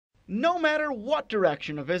No matter what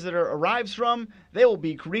direction a visitor arrives from, they will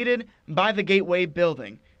be greeted by the Gateway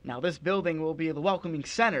building. Now, this building will be the welcoming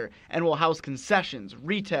center and will house concessions,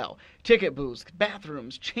 retail, ticket booths,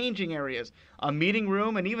 bathrooms, changing areas, a meeting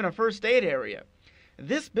room, and even a first aid area.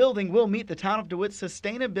 This building will meet the town of DeWitt's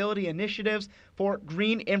sustainability initiatives for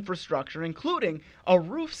green infrastructure, including a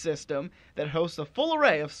roof system that hosts a full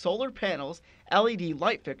array of solar panels, LED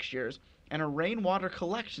light fixtures, and a rainwater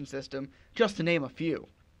collection system, just to name a few.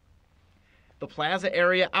 The plaza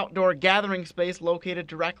area outdoor gathering space located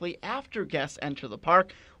directly after guests enter the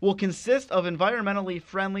park will consist of environmentally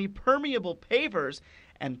friendly permeable pavers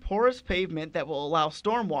and porous pavement that will allow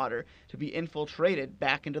stormwater to be infiltrated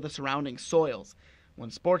back into the surrounding soils.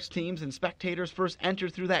 When sports teams and spectators first enter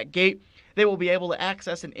through that gate, they will be able to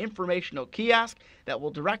access an informational kiosk that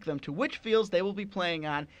will direct them to which fields they will be playing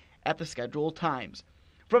on at the scheduled times.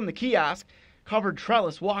 From the kiosk, covered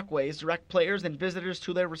trellis walkways direct players and visitors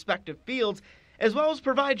to their respective fields, as well as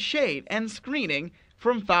provide shade and screening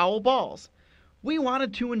from foul balls. We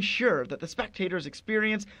wanted to ensure that the spectators'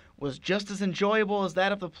 experience was just as enjoyable as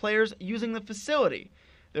that of the players using the facility.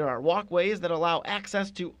 There are walkways that allow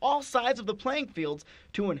access to all sides of the playing fields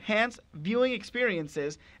to enhance viewing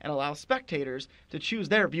experiences and allow spectators to choose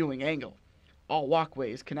their viewing angle. All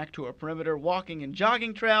walkways connect to a perimeter walking and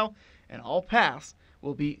jogging trail, and all paths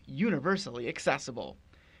will be universally accessible.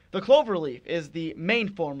 The cloverleaf is the main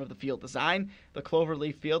form of the field design. The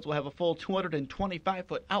cloverleaf fields will have a full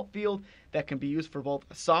 225-foot outfield that can be used for both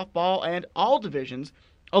softball and all divisions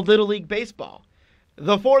of Little League Baseball.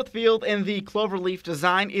 The fourth field in the cloverleaf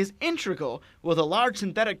design is integral with a large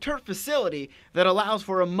synthetic turf facility that allows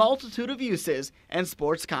for a multitude of uses and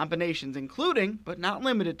sports combinations, including, but not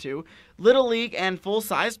limited to, Little League and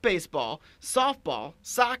full-size baseball, softball,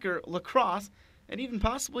 soccer, lacrosse, and even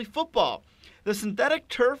possibly football. The synthetic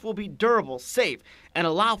turf will be durable, safe, and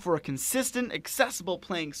allow for a consistent, accessible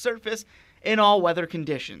playing surface in all weather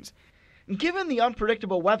conditions. Given the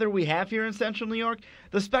unpredictable weather we have here in Central New York,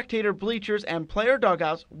 the spectator bleachers and player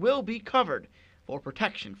dugouts will be covered for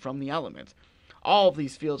protection from the elements. All of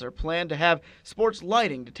these fields are planned to have sports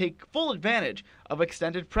lighting to take full advantage of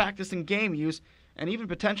extended practice and game use and even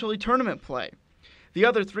potentially tournament play. The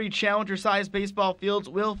other three challenger-sized baseball fields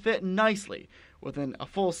will fit nicely within a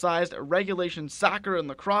full-sized regulation soccer and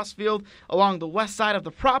lacrosse field along the west side of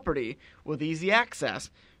the property with easy access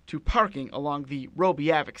to parking along the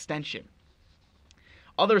Roby Ave extension.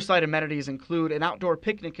 Other site amenities include an outdoor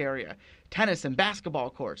picnic area, tennis and basketball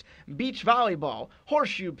courts, beach volleyball,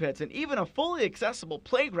 horseshoe pits, and even a fully accessible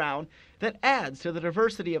playground that adds to the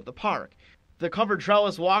diversity of the park. The covered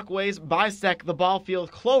trellis walkways bisect the ball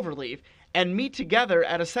field cloverleaf and meet together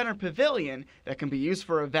at a center pavilion that can be used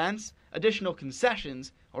for events, additional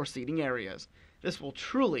concessions, or seating areas. This will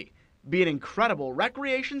truly be an incredible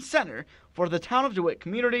recreation center for the town of DeWitt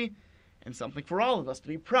community and something for all of us to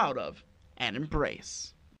be proud of and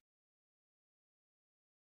embrace.